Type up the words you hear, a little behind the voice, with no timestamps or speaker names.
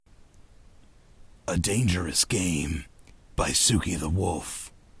A Dangerous Game by Suki the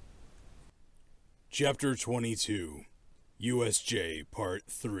Wolf. Chapter 22, USJ Part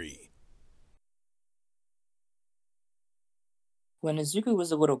 3. When Izuku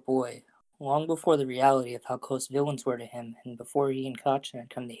was a little boy, long before the reality of how close villains were to him and before he and Kacha had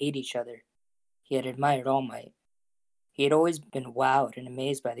come to hate each other, he had admired All Might. He had always been wowed and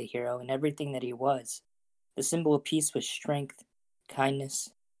amazed by the hero and everything that he was. The symbol of peace was strength, kindness,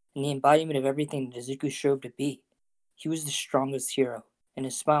 and the embodiment of everything that Izuku strove to be. He was the strongest hero, and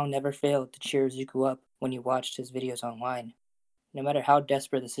his smile never failed to cheer Izuku up when he watched his videos online. No matter how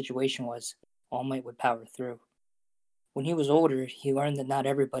desperate the situation was, All Might would power through. When he was older, he learned that not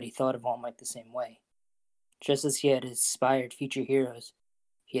everybody thought of All Might the same way. Just as he had inspired future heroes,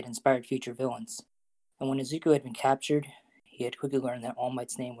 he had inspired future villains. And when Izuku had been captured, he had quickly learned that All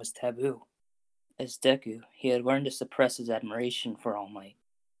Might's name was taboo. As Deku, he had learned to suppress his admiration for All Might.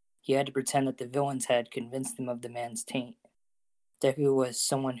 He had to pretend that the villains had convinced him of the man's taint. Deku was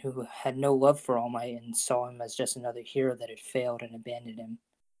someone who had no love for All Might and saw him as just another hero that had failed and abandoned him.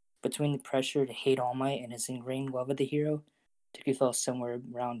 Between the pressure to hate All Might and his ingrained love of the hero, Deku felt somewhere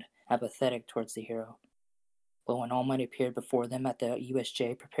around apathetic towards the hero. But when All Might appeared before them at the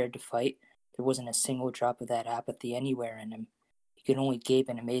USJ prepared to fight, there wasn't a single drop of that apathy anywhere in him. He could only gape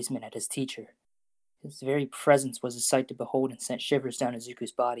in amazement at his teacher. His very presence was a sight to behold and sent shivers down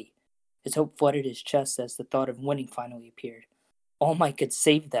Izuku's body. His hope flooded his chest as the thought of winning finally appeared. All Might could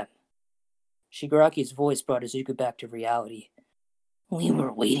save them. Shigaraki's voice brought Izuku back to reality. We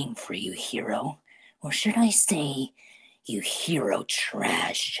were waiting for you, hero. Or should I say, you hero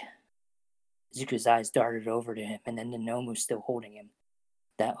trash. Izuku's eyes darted over to him and then to Nomu still holding him.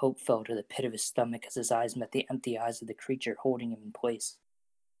 That hope fell to the pit of his stomach as his eyes met the empty eyes of the creature holding him in place.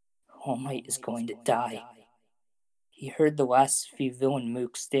 All Might is going to die. He heard the last few villain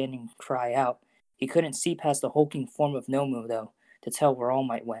mooks standing cry out. He couldn't see past the hulking form of Nomu, though, to tell where All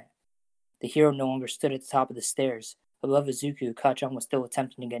Might went. The hero no longer stood at the top of the stairs. Above Izuku, Kachan was still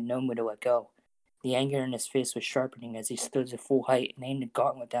attempting to get Nomu to let go. The anger in his face was sharpening as he stood to full height and aimed a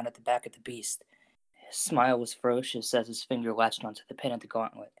gauntlet down at the back of the beast. His smile was ferocious as his finger latched onto the pin of the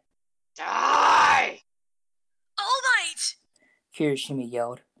gauntlet. Die! All Might! Kirishima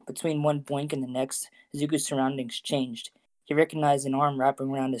yelled. Between one blink and the next, Izuku's surroundings changed. He recognized an arm wrapping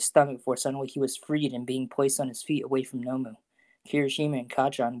around his stomach before suddenly he was freed and being placed on his feet away from Nomu. Kirishima and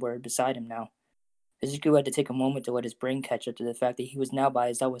Kachan were beside him now. Izuku had to take a moment to let his brain catch up to the fact that he was now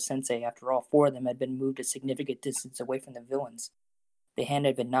by Aizawa Sensei after all four of them had been moved a significant distance away from the villains. The hand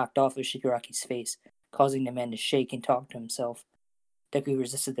had been knocked off of Shigaraki's face, causing the man to shake and talk to himself. Deku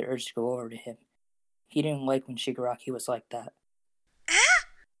resisted the urge to go over to him. He didn't like when Shigaraki was like that.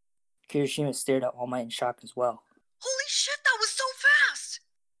 Kirishima stared at All Might in shock as well. Holy shit, that was so fast!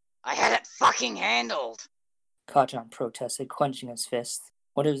 I had it fucking handled. Kachan protested, clenching his fist.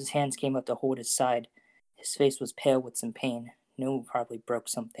 One of his hands came up to hold his side. His face was pale with some pain. Nomu probably broke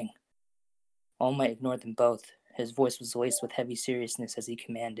something. All Might ignored them both. His voice was laced with heavy seriousness as he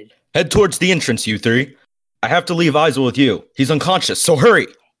commanded. Head towards the entrance, you three. I have to leave Aizawa with you. He's unconscious, so hurry!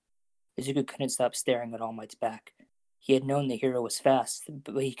 Izuku couldn't stop staring at All Might's back. He had known the hero was fast,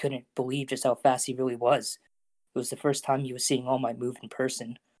 but he couldn't believe just how fast he really was. It was the first time he was seeing All Might move in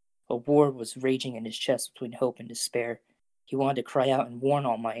person. A war was raging in his chest between hope and despair. He wanted to cry out and warn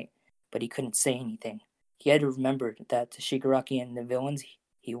All Might, but he couldn't say anything. He had to remember that to Shigaraki and the villains,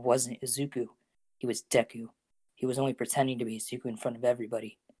 he wasn't Izuku. He was Deku. He was only pretending to be Izuku in front of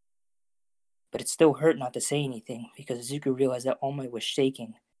everybody. But it still hurt not to say anything, because Izuku realized that All Might was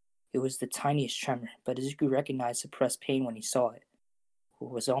shaking. It was the tiniest tremor, but Izuku recognized suppressed pain when he saw it.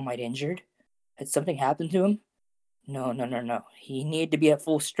 Was All Might injured? Had something happened to him? No. He needed to be at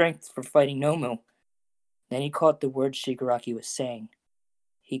full strength for fighting Nomu. Then he caught the words Shigaraki was saying.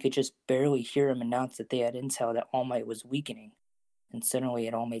 He could just barely hear him announce that they had intel that All Might was weakening, and suddenly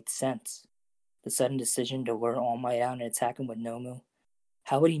it all made sense. The sudden decision to lure All Might out and attack him with Nomu.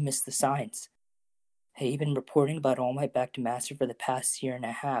 How would he miss the signs? Had he been reporting about All Might back to Master for the past year and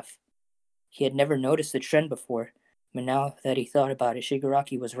a half? He had never noticed the trend before, but now that he thought about it,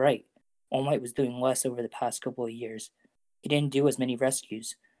 Shigaraki was right. All Might was doing less over the past couple of years. He didn't do as many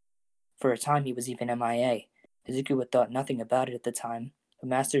rescues. For a time, he was even MIA. Izuku had thought nothing about it at the time, but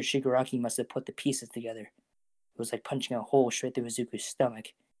Master Shigaraki must have put the pieces together. It was like punching a hole straight through Izuku's stomach.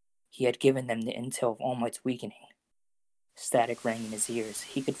 He had given them the intel of All Might's weakening. Static rang in his ears.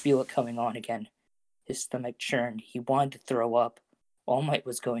 He could feel it coming on again. His stomach churned. He wanted to throw up. All Might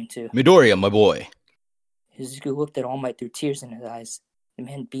was going to. Midoriya, my boy. Izuku looked at All Might through tears in his eyes. The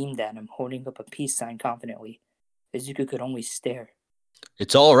man beamed at him, holding up a peace sign confidently. Izuku could only stare.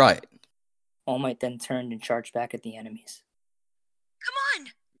 It's all right. All Might then turned and charged back at the enemies. Come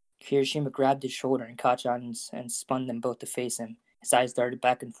on! Kirishima grabbed his shoulder and Kachan and spun them both to face him. His eyes darted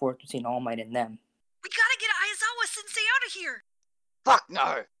back and forth between All Might and them. We gotta get Aizawa-sensei out of here! Fuck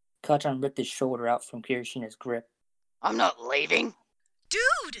no! Kachan ripped his shoulder out from Kirishima's grip. I'm not leaving.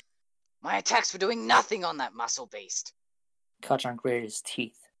 Dude! My attacks were doing nothing on that muscle beast. Kachan gritted his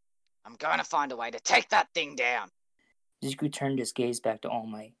teeth. I'm going to find a way to take that thing down. Izuku turned his gaze back to All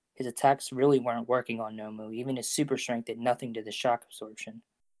Might. His attacks really weren't working on Nomu. Even his super strength did nothing to the shock absorption.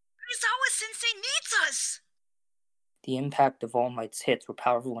 Aizawa-sensei needs us! The impact of All Might's hits were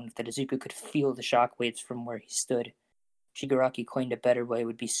powerful enough that Izuku could feel the shockwaves from where he stood. Shigaraki claimed a better way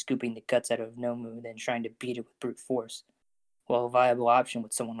would be scooping the guts out of Nomu than trying to beat it with brute force. While a viable option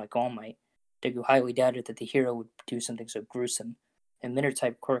with someone like All Might, Deku highly doubted that the hero would do something so gruesome. A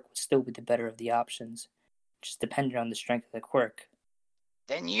Mitter-type quirk would still be the better of the options, just depended on the strength of the quirk.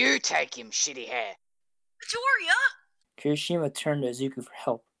 Then you take him, shitty hair. Midoriya! Kirishima turned to Izuku for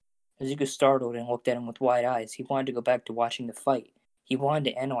help. Izuku startled and looked at him with wide eyes. He wanted to go back to watching the fight. He wanted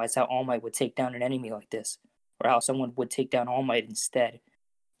to analyze how All Might would take down an enemy like this, or how someone would take down All Might instead.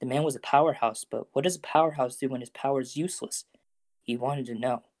 The man was a powerhouse, but what does a powerhouse do when his power is useless? He wanted to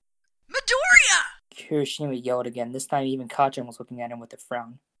know. Midoriya! Kirishima yelled again. This time even Kachan was looking at him with a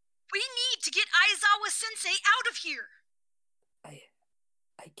frown. We need to get Aizawa-sensei out of here!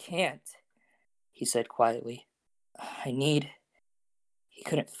 I can't, he said quietly. He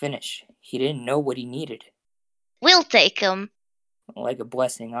couldn't finish. He didn't know what he needed. We'll take him. Like a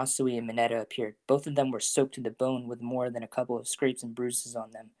blessing, Asui and Mineta appeared. Both of them were soaked to the bone with more than a couple of scrapes and bruises on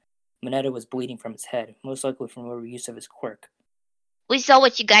them. Mineta was bleeding from his head, most likely from overuse of his quirk. We saw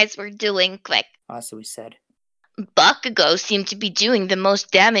what you guys were doing, quick. Asui said. Bakugo seemed to be doing the most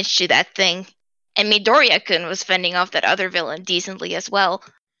damage to that thing. And Midoriya-kun was fending off that other villain decently as well.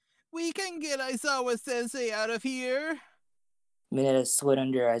 We can get Aizawa-sensei out of here. Mineta slid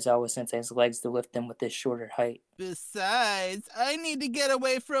under Aizawa-sensei's legs to lift them with his shorter height. Besides, I need to get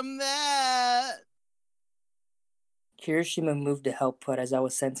away from that. Kirishima moved to help put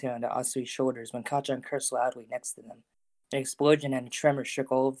Aizawa-sensei onto Asui's shoulders when Kachan cursed loudly next to them. An explosion and a tremor shook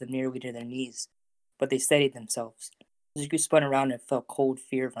all of them nearly to their knees, but they steadied themselves. Izuku spun around and felt cold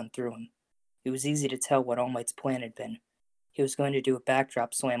fear run through him. It was easy to tell what All Might's plan had been. He was going to do a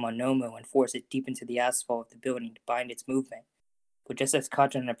backdrop slam on Nomu and force it deep into the asphalt of the building to bind its movement. But just as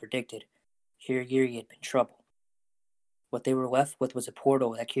Kachan had predicted, Kirigiri had been trouble. What they were left with was a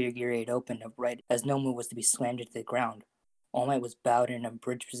portal that Kirigiri had opened up right as Nomu was to be slammed into the ground. All Might was bowed in a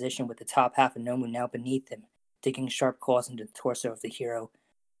bridge position with the top half of Nomu now beneath him, digging sharp claws into the torso of the hero.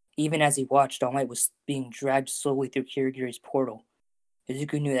 Even as he watched, All Might was being dragged slowly through Kirigiri's portal.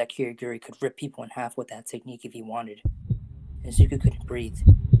 Izuku knew that Kirigiri could rip people in half with that technique if he wanted. Izuku couldn't breathe.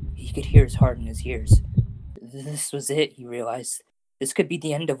 He could hear his heart in his ears. This was it, he realized. This could be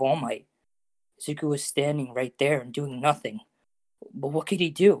the end of All Might. Izuku was standing right there and doing nothing. But what could he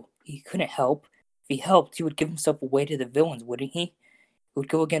do? He couldn't help. If he helped, he would give himself away to the villains, wouldn't he? He would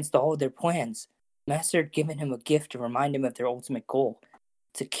go against all of their plans. Master had given him a gift to remind him of their ultimate goal,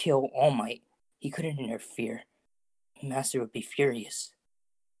 to kill All Might. He couldn't interfere. Master would be furious.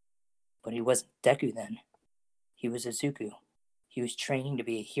 But he wasn't Deku then. He was Izuku. He was training to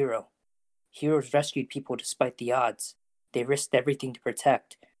be a hero. Heroes rescued people despite the odds. They risked everything to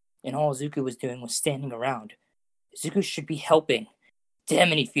protect, and all Izuku was doing was standing around. Izuku should be helping.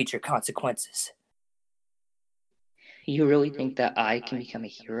 Damn any future consequences. You really think that I can become a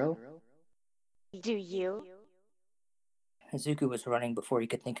hero? Do you? Izuku was running before he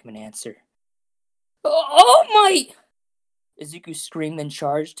could think of an answer. All Might! Izuku screamed and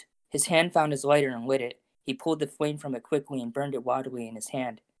charged. His hand found his lighter and lit it. He pulled the flame from it quickly and burned it wildly in his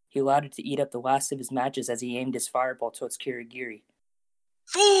hand. He allowed it to eat up the last of his matches as he aimed his fireball towards Kirigiri.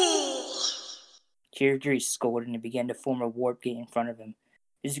 Fool! Kirigiri scolded and began to form a warp gate in front of him.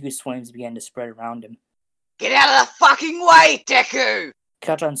 Izuku's flames began to spread around him. Get out of the fucking way, Deku!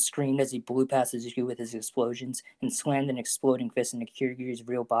 Kachan screamed as he blew past Izuku with his explosions and slammed an exploding fist into Kirigiri's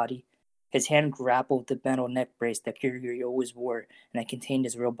real body. His hand grappled the metal neck brace that Kirigiri always wore and that contained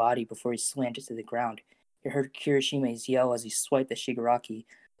his real body before he slammed it to the ground. He heard Kirishima's yell as he swiped at Shigaraki,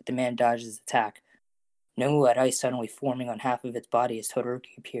 but the man dodged his attack. Nomu had ice suddenly forming on half of its body as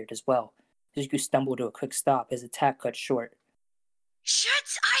Todoroki appeared as well. Izuku stumbled to a quick stop, his attack cut short. Shit,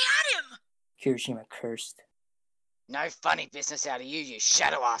 I had him! Kirishima cursed. No funny business out of you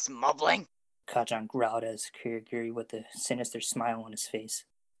shadow-ass mobling. Kachan growled as Kirigiri with a sinister smile on his face.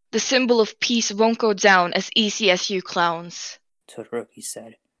 The symbol of peace won't go down as easy as you clowns, Todoroki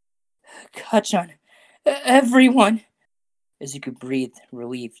said. Kachan, everyone! Izuku breathed,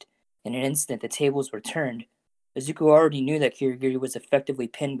 relieved. In an instant, the tables were turned. Izuku already knew that Kirigiri was effectively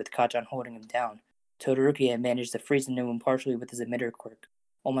pinned with Kacchan holding him down. Todoroki had managed to freeze the Nomu partially with his emitter quirk.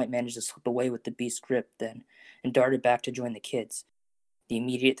 All Might managed to slip away with the beast's grip then, and darted back to join the kids. The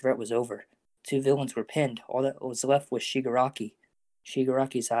immediate threat was over. 2 villains were pinned. All that was left was Shigaraki.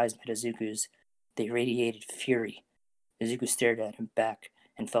 Shigaraki's eyes met Izuku's. They radiated fury. Izuku stared at him back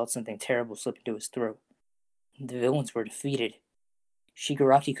and felt something terrible slip into his throat. The villains were defeated.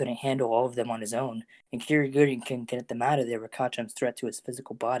 Shigaraki couldn't handle all of them on his own, and Kirigiri couldn't get them out of there with Kacchan's threat to his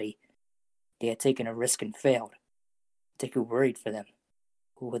physical body. They had taken a risk and failed. Deku worried for them.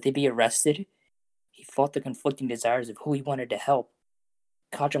 Would they be arrested? He fought the conflicting desires of who he wanted to help.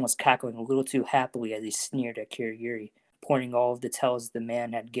 Kacchan was cackling a little too happily as he sneered at Kirigiri, pointing all of the tells the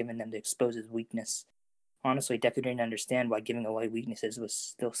man had given them to expose his weakness. Honestly, Deku didn't understand why giving away weaknesses was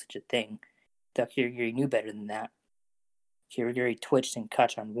still such a thing. Thought Kirigiri knew better than that. Kirigiri twitched and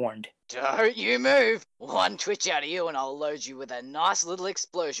Kacchan warned. Don't you move! One twitch out of you and I'll load you with a nice little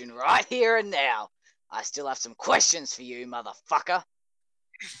explosion right here and now. I still have some questions for you, motherfucker.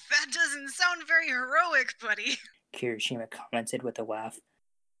 That doesn't sound very heroic, buddy. Kirishima commented with a laugh.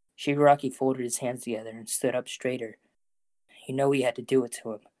 Shigaraki folded his hands together and stood up straighter. He knew he had to do it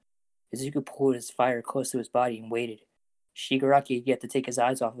to him. Izuku pulled his fire close to his body and waited. Shigaraki had yet to take his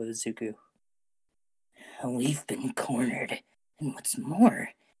eyes off of Izuku. We've been cornered, and what's more,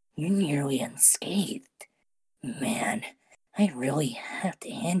 you're nearly unscathed. Man, I really have to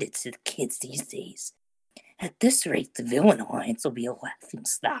hand it to the kids these days. At this rate, the Villain Alliance will be a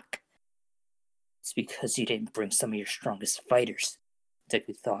laughingstock. It's because you didn't bring some of your strongest fighters,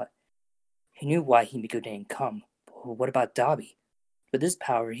 Deku thought. He knew why Himiko didn't come, but what about Dabi? With his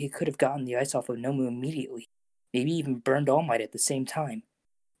power, he could have gotten the ice off of Nomu immediately, maybe even burned All Might at the same time.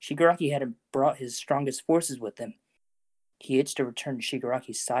 Shigaraki hadn't brought his strongest forces with him. He itched to return to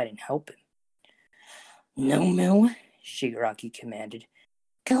Shigaraki's side and help him. Nomu, Shigaraki commanded.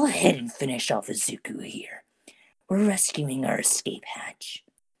 Go ahead and finish off Izuku here. We're rescuing our escape hatch.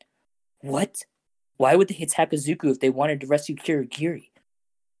 What? Why would they attack Izuku if they wanted to rescue Kirigiri?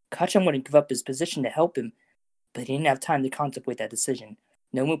 Kacchan wouldn't give up his position to help him, but he didn't have time to contemplate that decision.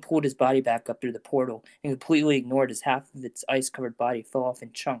 Nomu pulled his body back up through the portal and completely ignored as half of its ice-covered body fell off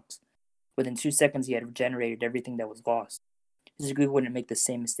in chunks. Within 2 seconds, he had regenerated everything that was lost. Izuku wouldn't make the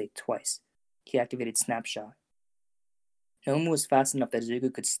same mistake twice. He activated Snapshot. Nomu was fast enough that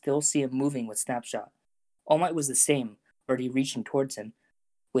Izuku could still see him moving with Snapshot. All Might was the same, already reaching towards him.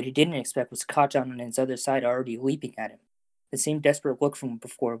 What he didn't expect was Kacchan on his other side already leaping at him. The same desperate look from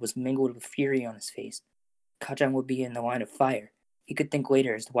before was mingled with fury on his face. Kacchan would be in the line of fire. He could think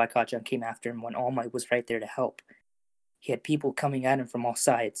later as to why Kacchan came after him when All Might was right there to help. He had people coming at him from all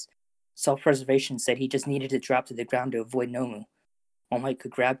sides. Self-preservation said he just needed to drop to the ground to avoid Nomu. All Might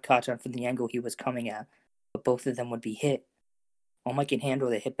could grab Kacchan from the angle he was coming at, but both of them would be hit. All Might can handle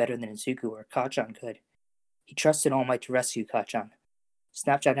the hit better than Izuku or Kacchan could. He trusted All Might to rescue Kacchan.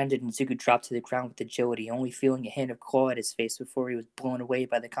 Snapshot ended and Izuku dropped to the ground with agility, only feeling a hint of claw at his face before he was blown away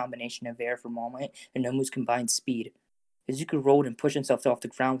by the combination of air from All Might and Nomu's combined speed. Izuku rolled and pushed himself off the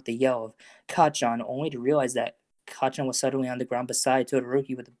ground with a yell of Kacchan, only to realize that Kacchan was suddenly on the ground beside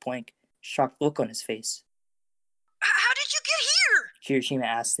Todoroki with a blank, shocked look on his face. How did you get here? Kirishima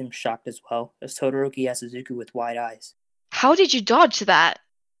asked him, shocked as well, as Todoroki asked Izuku with wide eyes. How did you dodge that?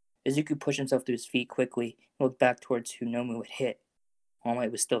 Izuku pushed himself to his feet quickly and looked back towards who Nomu had hit. All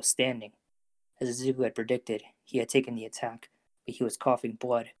Might was still standing. As Izuku had predicted, he had taken the attack, but he was coughing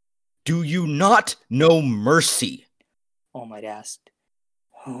blood. Do you not know mercy? All Might asked.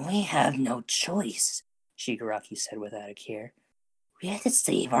 We have no choice, Shigaraki said without a care. We had to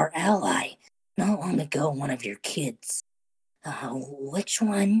save our ally. Not long ago, one of your kids. Which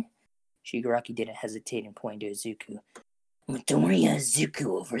one? Shigaraki didn't hesitate and pointed to Izuku. Midoriya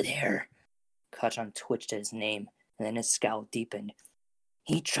Izuku over there. Kacchan twitched at his name, and then his scowl deepened.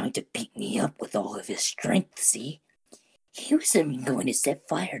 He tried to beat me up with all of his strength, see? He was even going to set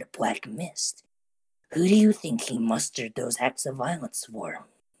fire to Black Mist. Who do you think he mustered those acts of violence for?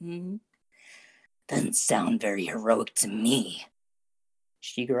 Doesn't sound very heroic to me.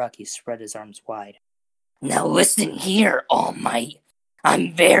 Shigaraki spread his arms wide. Now listen here, All Might.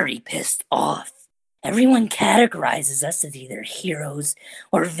 I'm very pissed off. Everyone categorizes us as either heroes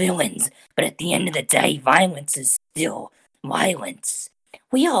or villains, but at the end of the day, violence is still violence.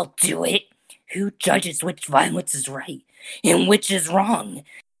 We all do it. Who judges which violence is right and which is wrong?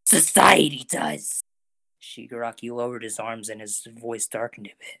 Society does. Shigaraki lowered his arms and his voice darkened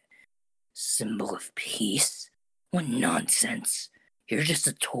a bit. Symbol of peace? What nonsense. You're just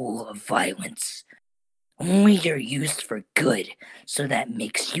a tool of violence. Only you're used for good, so that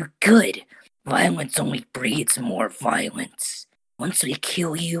makes you good. Violence only breeds more violence. Once we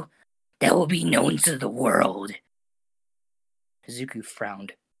kill you, that will be known to the world. Izuku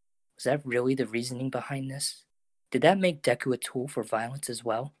frowned. Was that really the reasoning behind this? Did that make Deku a tool for violence as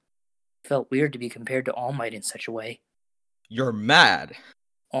well? It felt weird to be compared to All Might in such a way. You're mad.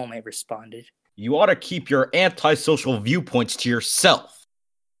 All Might responded. You ought to keep your antisocial viewpoints to yourself.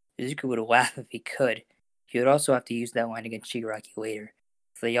 Izuku would laugh if he could. He would also have to use that line against Shigaraki later,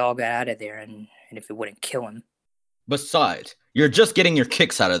 if they all got out of there and if it wouldn't kill him. Besides, you're just getting your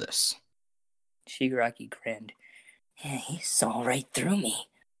kicks out of this. Shigaraki grinned. Yeah, he saw right through me.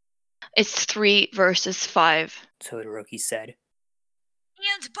 It's 3 versus 5. Todoroki said.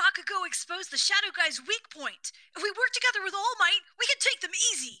 And Bakugo exposed the Shadow Guy's weak point. If we work together with All Might, we can take them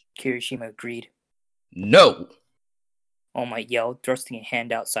easy. Kirishima agreed. No! All Might yelled, thrusting a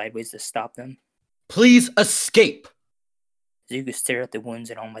hand out sideways to stop them. Please escape! Izuku stared at the wounds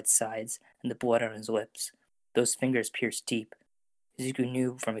in All Might's sides and the blood on his lips. Those fingers pierced deep. Izuku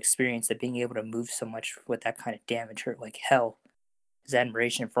knew from experience that being able to move so much with that kind of damage hurt like hell. His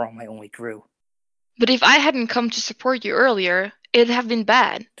admiration for All Might only grew. But if I hadn't come to support you earlier, it'd have been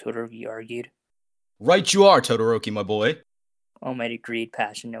bad. Todoroki argued. Right you are, Todoroki, my boy. All Might agreed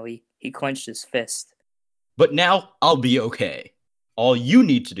passionately. He clenched his fist. But now I'll be okay. All you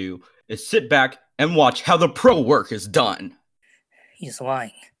need to do is sit back and watch how the pro work is done. He's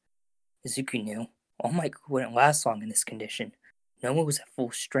lying. Izuku knew. All Might wouldn't last long in this condition. Nomu was at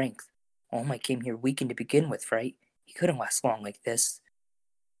full strength. All Might came here weakened to begin with, right? He couldn't last long like this.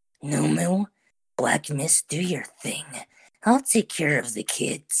 Nomu, Black Mist, do your thing. I'll take care of the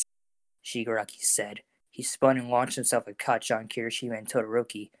kids, Shigaraki said. He spun and launched himself at Kacchan, Kirishima, and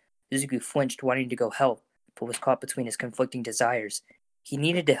Todoroki. Izuku flinched, wanting to go help, but was caught between his conflicting desires. He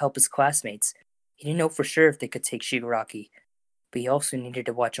needed to help his classmates. He didn't know for sure if they could take Shigaraki, but he also needed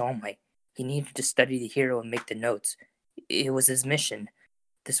to watch All Might. He needed to study the hero and make the notes. It was his mission.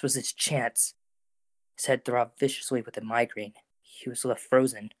 This was his chance. His head throbbed viciously with a migraine. He was left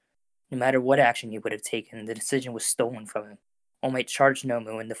frozen. No matter what action he would have taken, the decision was stolen from him. All Might charged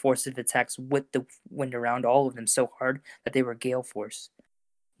Nomu, and the force of attacks whipped the wind around all of them so hard that they were gale force.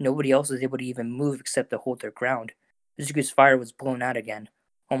 Nobody else was able to even move except to hold their ground. Izuku's fire was blown out again.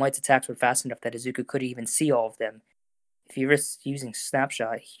 All Might's attacks were fast enough that Izuku couldn't even see all of them. If he risked using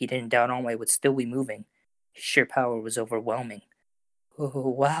Snapshot, he didn't doubt All Might would still be moving. His sheer power was overwhelming. Oh,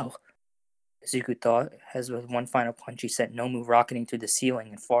 wow, Izuku thought, as with one final punch he sent Nomu rocketing through the ceiling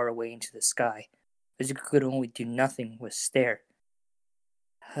and far away into the sky. Izuku could only do nothing but stare.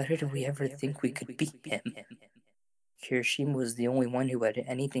 How did we ever think we could beat him? Kirishima was the only one who had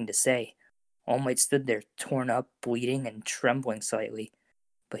anything to say. All Might stood there, torn up, bleeding, and trembling slightly,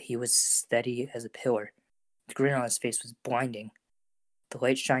 but he was steady as a pillar. The grin on his face was blinding. The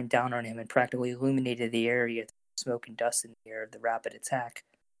light shined down on him and practically illuminated the area through the smoke and dust in the air of the rapid attack.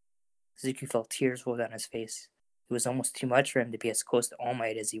 Izuku felt tears roll down his face. It was almost too much for him to be as close to All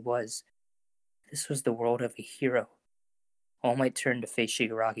Might as he was. This was the world of a hero. All Might turned to face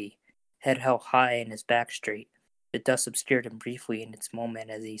Shigaraki, head held high and his back straight. The dust obscured him briefly in its moment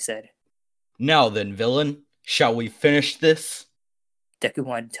as he said, Now then, villain, shall we finish this? Deku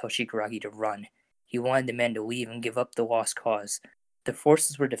wanted to tell Shigaraki to run. He wanted the men to leave and give up the lost cause. Their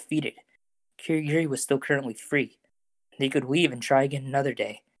forces were defeated. Kirigiri was still currently free. They could leave and try again another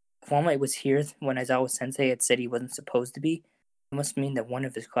day. If All Might was here when Aizawa-sensei had said he wasn't supposed to be, it must mean that one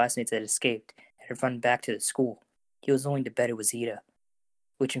of his classmates had escaped and had run back to the school. He was willing to bet it was Ida,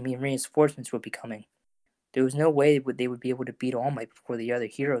 which would mean reinforcements would be coming. There was no way they would be able to beat All Might before the other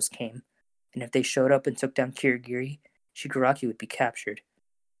heroes came, and if they showed up and took down Kirigiri, Shigaraki would be captured.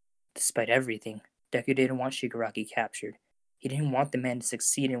 Despite everything, Deku didn't want Shigaraki captured. He didn't want the man to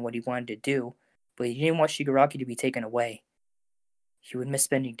succeed in what he wanted to do, but he didn't want Shigaraki to be taken away. He would miss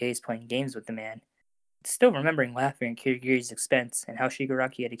spending days playing games with the man, still remembering laughing at Kirigiri's expense and how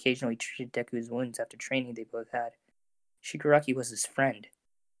Shigaraki had occasionally treated Deku's wounds after training they both had. Shigaraki was his friend.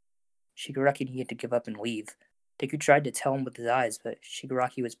 Shigaraki needed to give up and leave. Deku tried to tell him with his eyes, but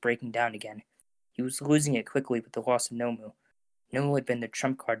Shigaraki was breaking down again. He was losing it quickly with the loss of Nomu. Nomu had been their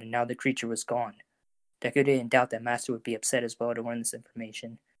trump card, and now the creature was gone. Deku didn't doubt that Master would be upset as well to learn this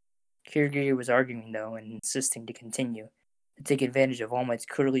information. Kirigiri was arguing, though, and insisting to continue, to take advantage of All Might's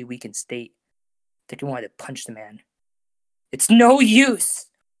clearly weakened state. Deku wanted to punch the man. It's no use!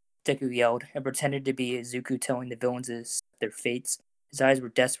 Deku yelled, and pretended to be Izuku telling the villains their fates. His eyes were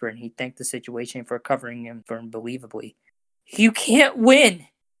desperate, and he thanked the situation for covering him for unbelievably. You can't win!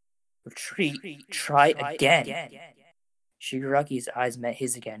 Retreat. Try again. Shigaraki's eyes met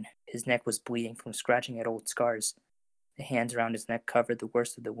his again. His neck was bleeding from scratching at old scars. The hands around his neck covered the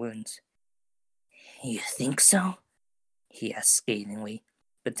worst of the wounds. You think so? He asked scathingly,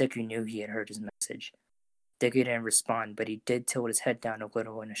 but Deku knew he had heard his message. Deku didn't respond, but he did tilt his head down a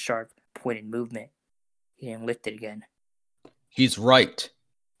little in a sharp, pointed movement. He didn't lift it again. He's right.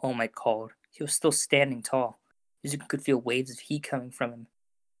 All Might called. He was still standing tall. Izuku could feel waves of heat coming from him.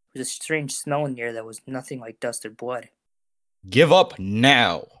 There was a strange smell in the air that was nothing like dust or blood. Give up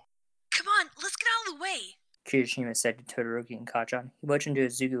now. Come on, let's get out of the way. Kirishima said to Todoroki and Kachan. He motioned to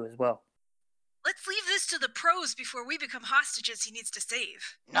Izuku as well. Let's leave this to the pros before we become hostages he needs to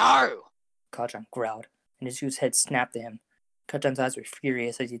save. No! Kachan growled, and Izuku's head snapped at him. Kachan's eyes were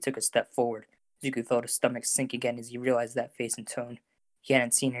furious as he took a step forward. Izuku felt his stomach sink again as he realized that face and tone. He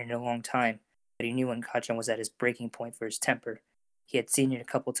hadn't seen it in a long time, but he knew when Kachan was at his breaking point for his temper. He had seen it a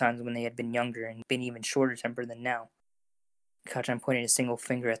couple times when they had been younger and been even shorter tempered than now. Kachan pointed a single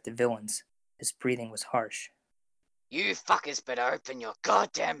finger at the villains. His breathing was harsh. You fuckers better open your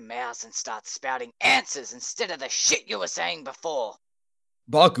goddamn mouths and start spouting answers instead of the shit you were saying before.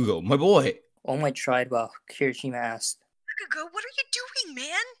 Bakugo, my boy. All Might tried while Kirishima asked. Bakugo, what are you doing,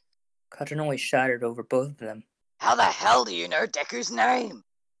 man? Kachan only shouted over both of them. How the hell do you know Deku's name?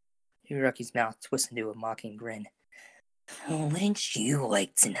 Hiraki's mouth twisted into a mocking grin. Wouldn't you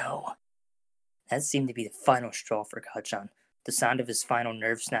like to know? That seemed to be the final straw for Kachan. The sound of his final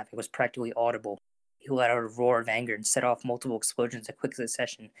nerve snapping was practically audible. He let out a roar of anger and set off multiple explosions in quick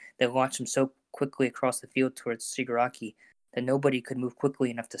succession that launched him so quickly across the field towards Shigaraki that nobody could move quickly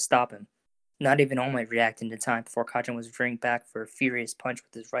enough to stop him. Not even All Might reacted in time before Kachan was veering back for a furious punch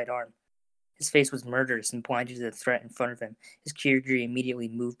with his right arm. His face was murderous and blinded to the threat in front of him. His Kirigiri immediately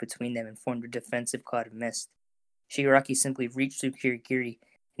moved between them and formed a defensive cloud of mist. Shigaraki simply reached through Kirigiri,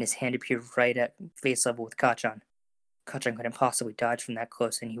 and his hand appeared right at face level with Kachan. Kachan couldn't possibly dodge from that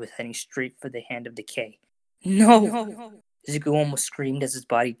close, and he was heading straight for the Hand of Decay. No! Izuku almost screamed as his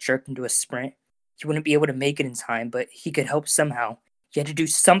body jerked into a sprint. He wouldn't be able to make it in time, but he could help somehow. He had to do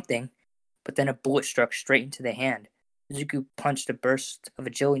something. But then a bullet struck straight into the hand. Izuku punched a burst of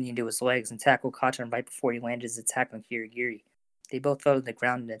agility into his legs and tackled Kachan right before he landed his attack on Kirigiri. They both fell to the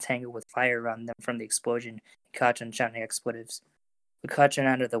ground in a tangle with fire around them from the explosion, and Kachan shouting expletives. With Kachan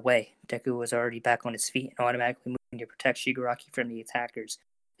out of the way, Deku was already back on his feet and automatically moving to protect Shigaraki from the attackers.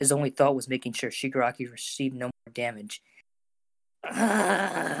 His only thought was making sure Shigaraki received no more damage.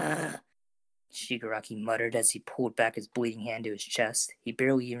 Shigaraki muttered as he pulled back his bleeding hand to his chest. He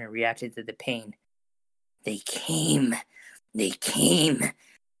barely even reacted to the pain. They came.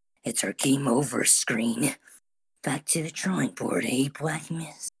 It's our game over screen. Back to the drawing board, eh, Black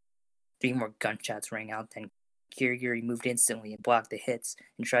Mist? 3 more gunshots rang out, then Kirigiri moved instantly and blocked the hits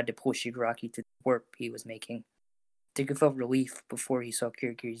and tried to pull Shigaraki to the warp he was making. Deku felt relief before he saw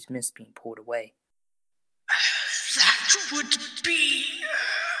Kirigiri's mist being pulled away. That would be...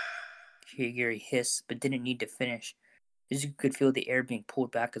 Kirigiri hissed, but didn't need to finish. Izuku could feel the air being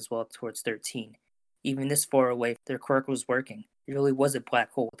pulled back as well towards 13. Even this far away, their quirk was working. It really was a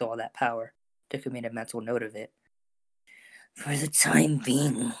black hole with all that power. Deku made a mental note of it. For the time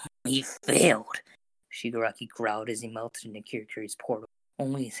being, we failed. Shigaraki growled as he melted into Kirigiri's portal.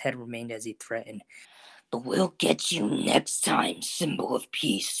 Only his head remained as he threatened. But we'll get you next time, symbol of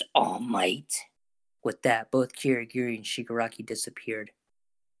peace, All Might. With that, both Kirigiri and Shigaraki disappeared.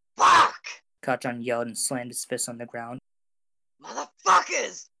 Fuck! Kachan yelled and slammed his fist on the ground.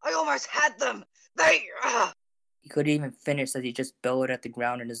 Motherfuckers! I almost had them! They... He couldn't even finish as he just bellowed at the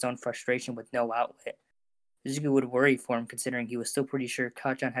ground in his own frustration with no outlet. Izuku would worry for him considering he was still pretty sure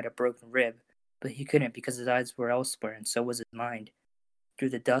Kachan had a broken rib, but he couldn't because his eyes were elsewhere and so was his mind. Through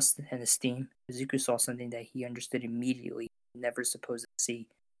the dust and the steam, Izuku saw something that he understood immediately, never supposed to see.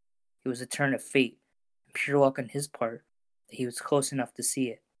 It was a turn of fate, and pure luck on his part that he was close enough to see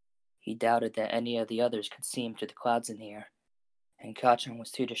it. He doubted that any of the others could see him through the clouds in the air, and Kachan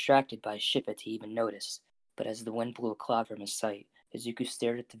was too distracted by his shipment to even notice. But as the wind blew a cloud from his sight, Izuku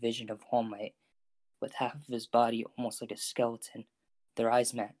stared at the vision of All Might, with half of his body almost like a skeleton. Their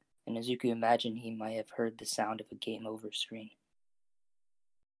eyes met, and Izuku imagined he might have heard the sound of a game over screen.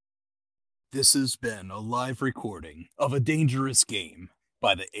 This has been a live recording of A Dangerous Game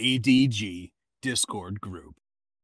by the ADG Discord group.